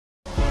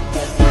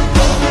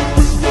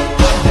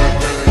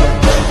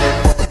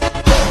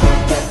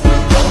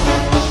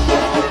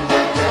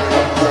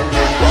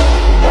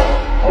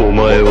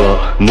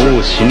も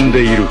う死ん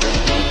でいる。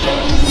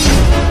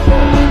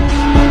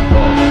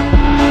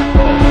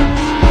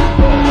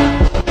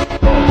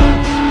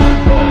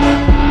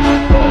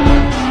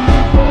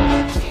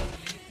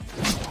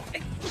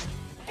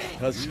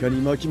確か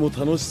に巻きも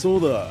楽しそ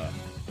うだ。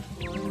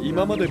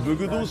今まで武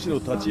具同士の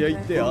立ち合いっ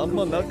てあん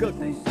まなかった。ル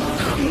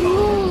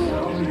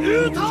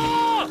ータ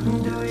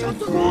ー、ちゃん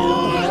と来い。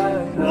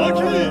巻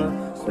き、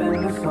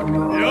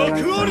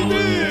役割で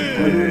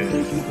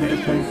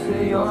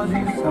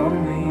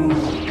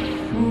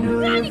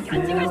何勘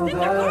違いしてん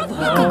だ、殺す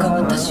バカか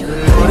私は。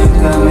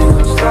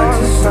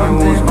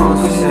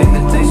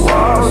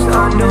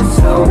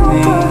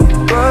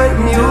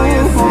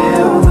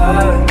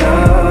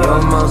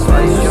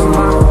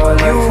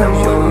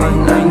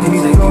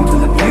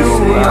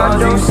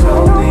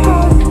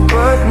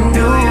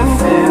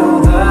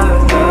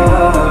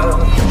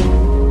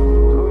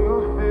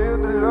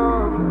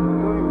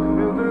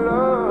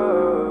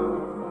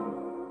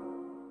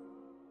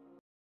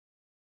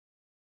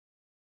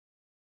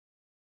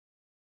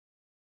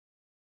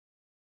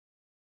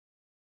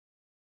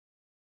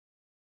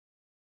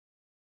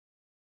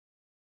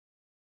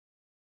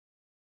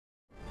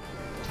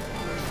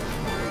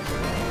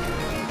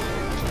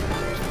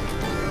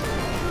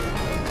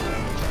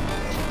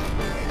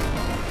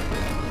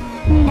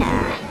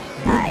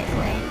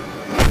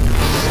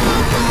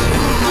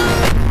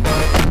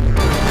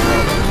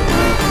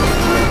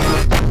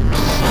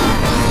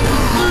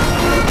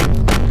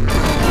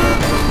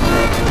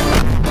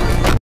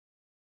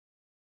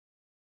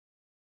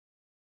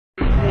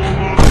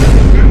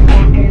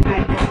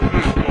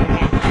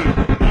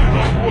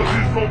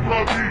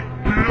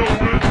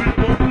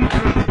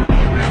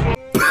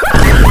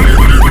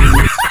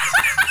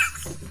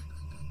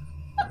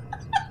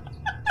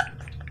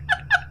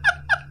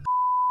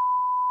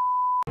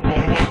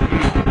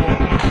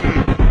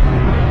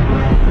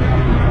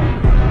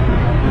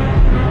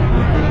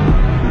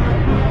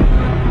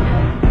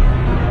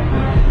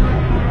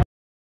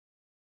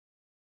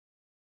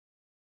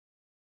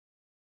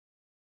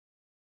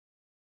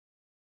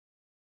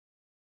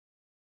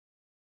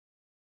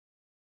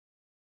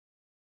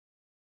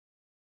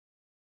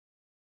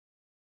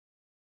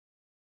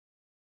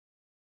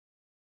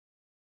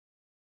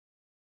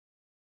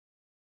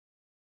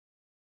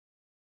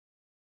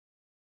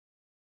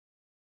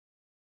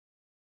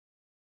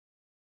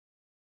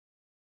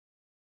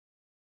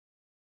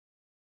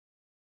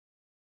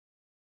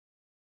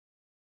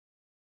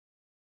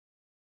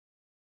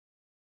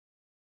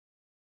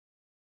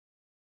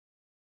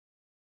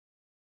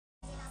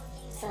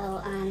So,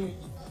 I'm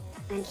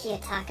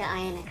Kiyotaka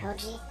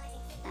Ayanokouji.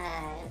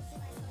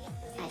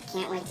 I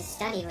can't wait to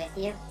study with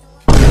you.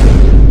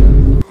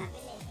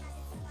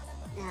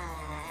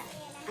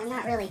 I'm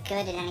not really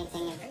good at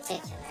anything in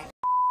particular.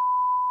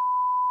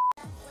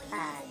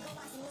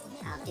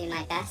 I'll do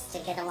my best to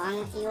get along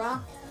with you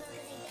all.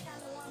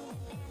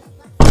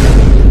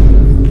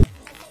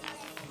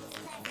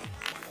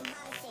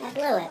 I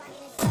blew it.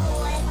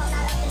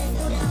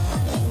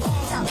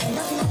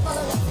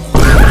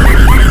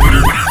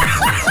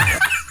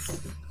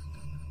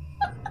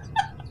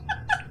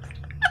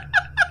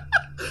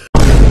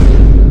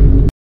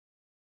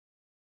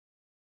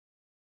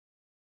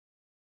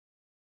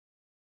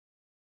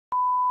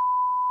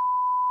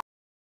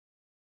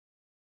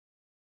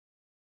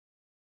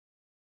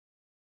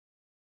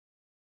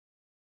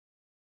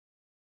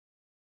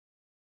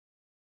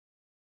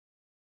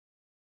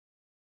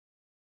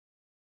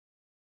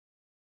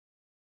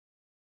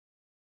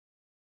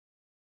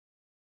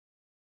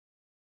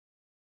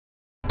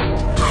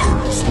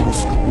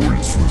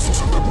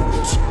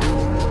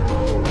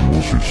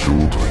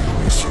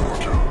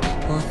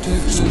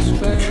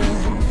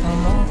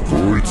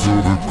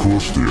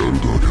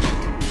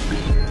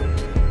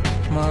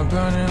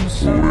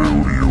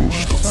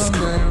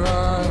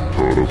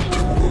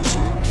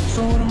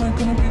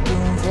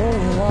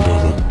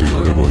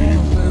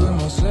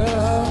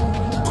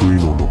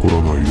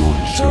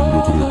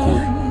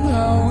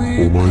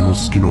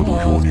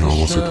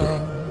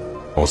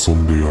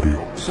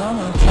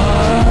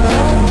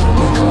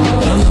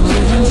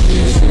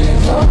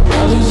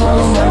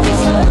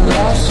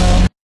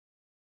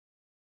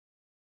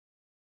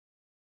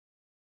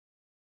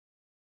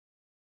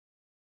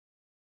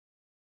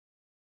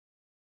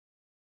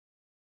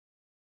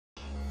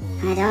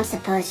 I don't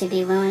suppose you'd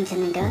be willing to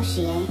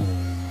negotiate.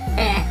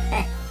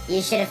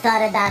 You should have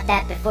thought about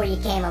that before you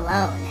came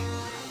alone.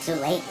 Too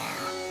late now.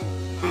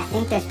 I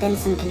think there's been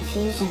some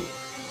confusion.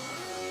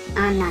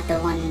 I'm not the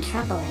one in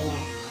trouble here.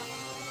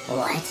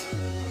 What?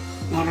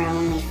 There are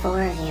only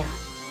 4 of you.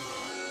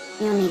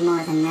 You'll need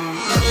more than that.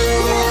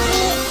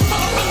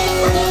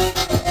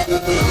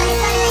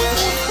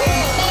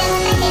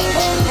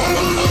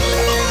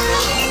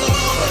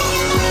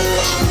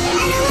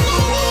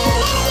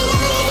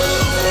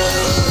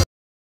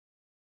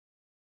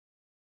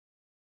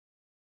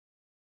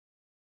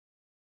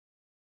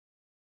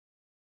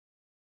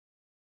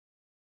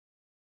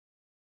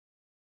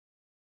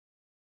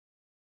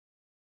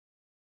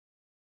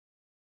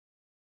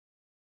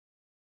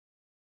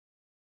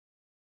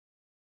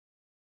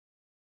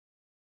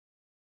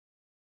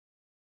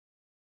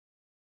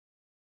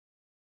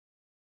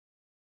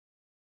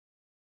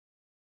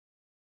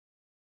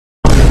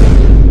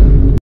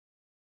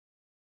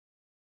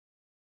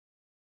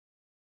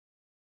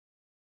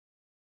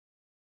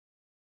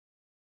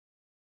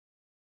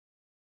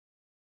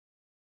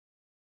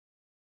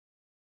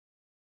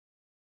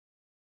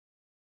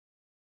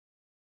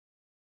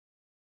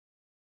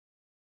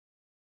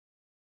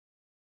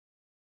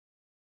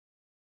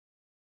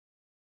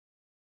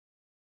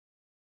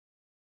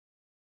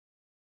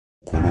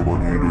 場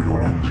にいる4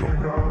人じゃ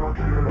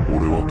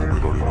俺は止め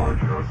られない。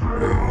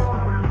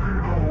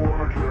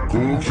こ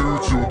の窮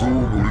地をどう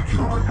乗り切る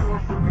か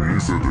見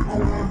せてく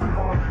れ。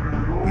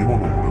今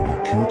の俺は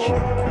窮地な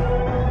のか。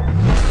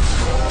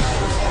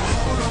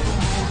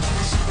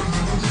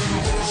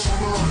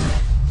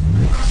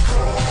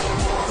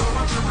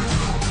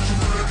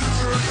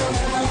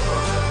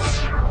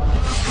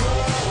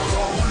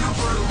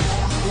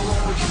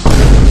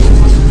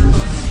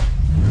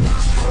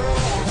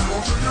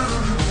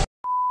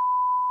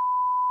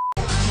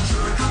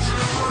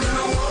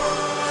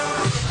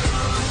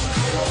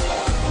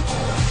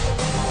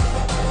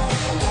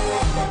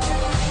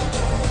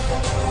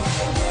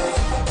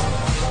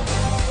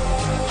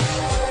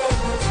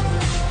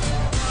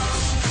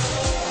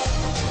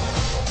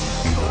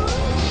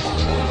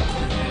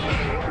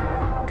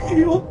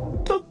やっ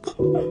たか。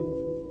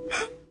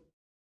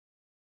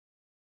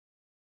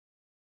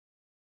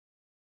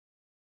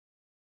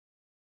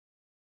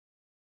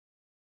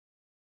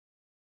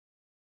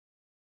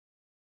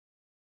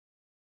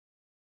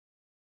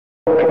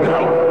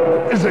Now,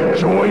 is it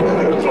joy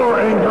or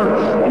anger?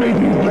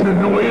 Maybe even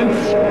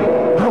annoyance?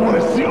 I want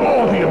to see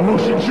all the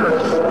emotions you're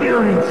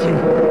experiencing.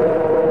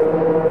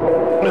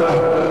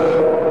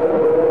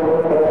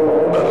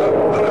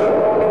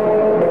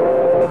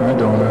 I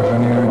don't have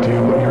any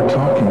idea what you're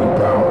talking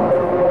about.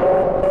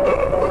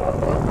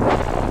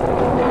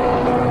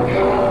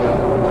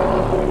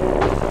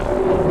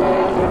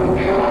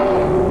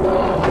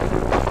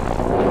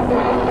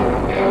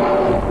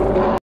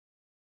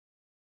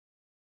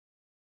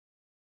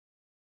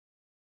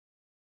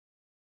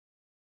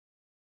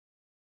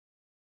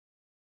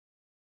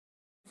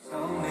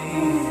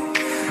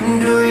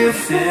 Do you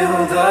feel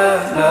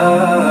that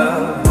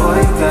love? Boy,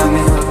 you got me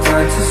hooked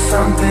onto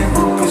something.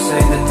 Who could say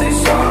that they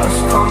saw us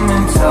come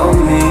and tell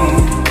me?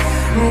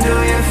 Do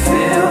you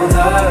feel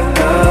that